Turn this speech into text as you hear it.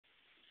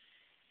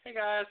Hey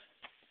guys,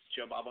 it's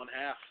Joe Bob on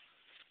half.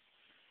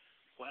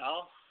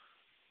 Well,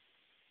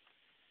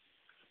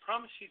 I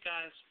promised you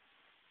guys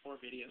more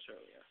videos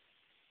earlier.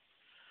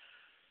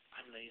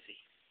 I'm lazy.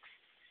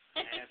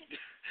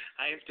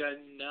 I have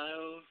done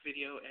no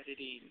video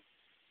editing,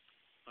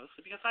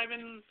 mostly because I've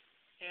been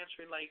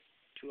answering like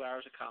 2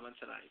 hours of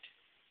comments a night,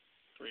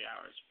 3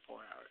 hours,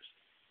 4 hours,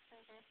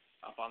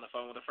 up on the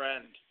phone with a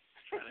friend,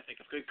 trying to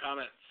think of good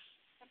comments,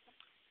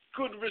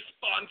 good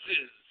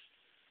responses.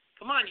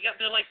 Come on,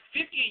 there are like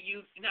 50 of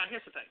you. Now,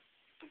 here's the thing.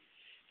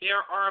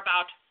 There are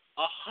about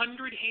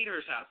 100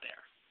 haters out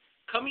there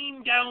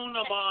coming down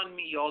upon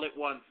me all at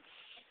once,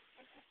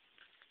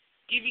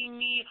 giving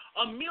me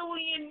a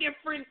million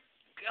different,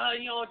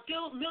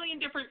 million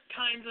different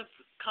kinds of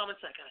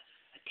comments that kind of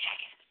attack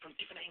it from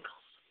different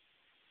angles.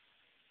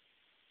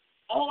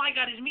 All I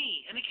got is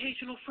me, an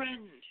occasional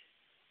friend.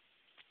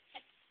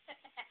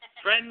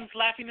 Friends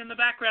laughing in the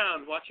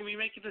background, watching me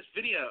making this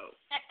video.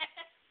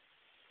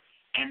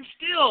 And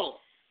still,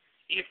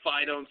 if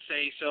I don't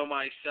say so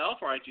myself,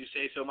 or I do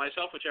say so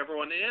myself, whichever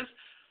one it is,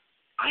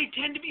 I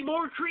tend to be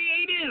more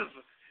creative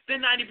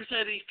than 90%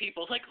 of these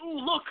people. It's like,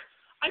 ooh, look,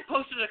 I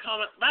posted a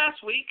comment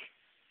last week.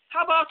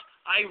 How about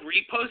I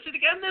repost it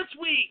again this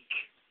week?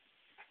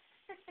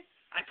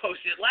 I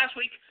posted it last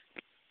week.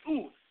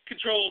 Ooh,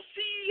 Control-C,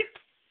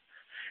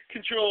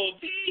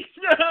 Control-V.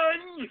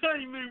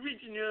 I'm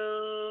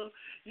original.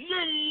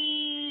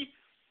 Yay!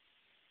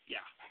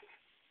 Yeah.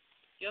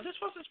 This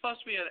wasn't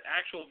supposed to be an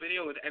actual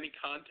video with any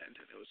content.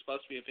 It was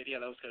supposed to be a video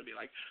that was going to be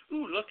like,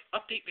 ooh, look,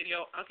 update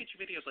video. I'll get you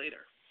videos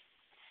later.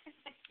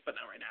 But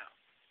not right now.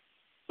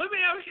 But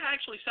maybe I can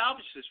actually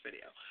salvage this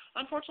video.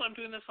 Unfortunately, I'm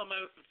doing this on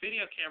my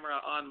video camera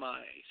on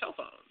my cell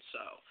phone,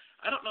 so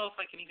I don't know if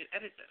I can even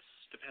edit this,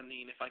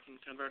 depending if I can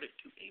convert it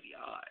to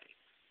AVI.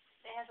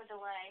 It has a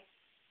delay.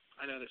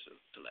 I know there's a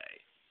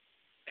delay.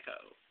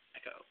 Echo,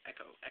 echo,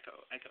 echo, echo,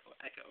 echo,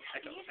 echo,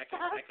 echo, You echo,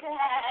 stopped echo.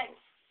 that.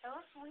 That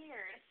was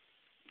weird.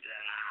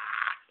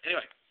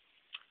 Anyway,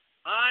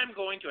 I'm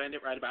going to end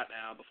it right about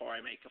now before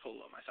I make a fool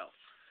of myself.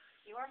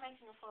 You are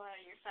making a fool out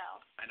of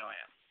yourself. I know I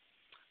am.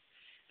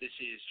 This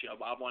is Joe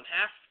Bob 1/2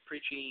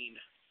 preaching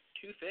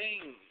two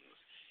things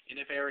in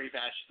a very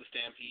Bash the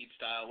Stampede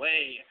style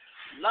way: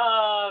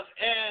 love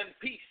and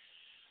peace.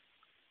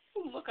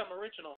 Ooh, look, I'm original.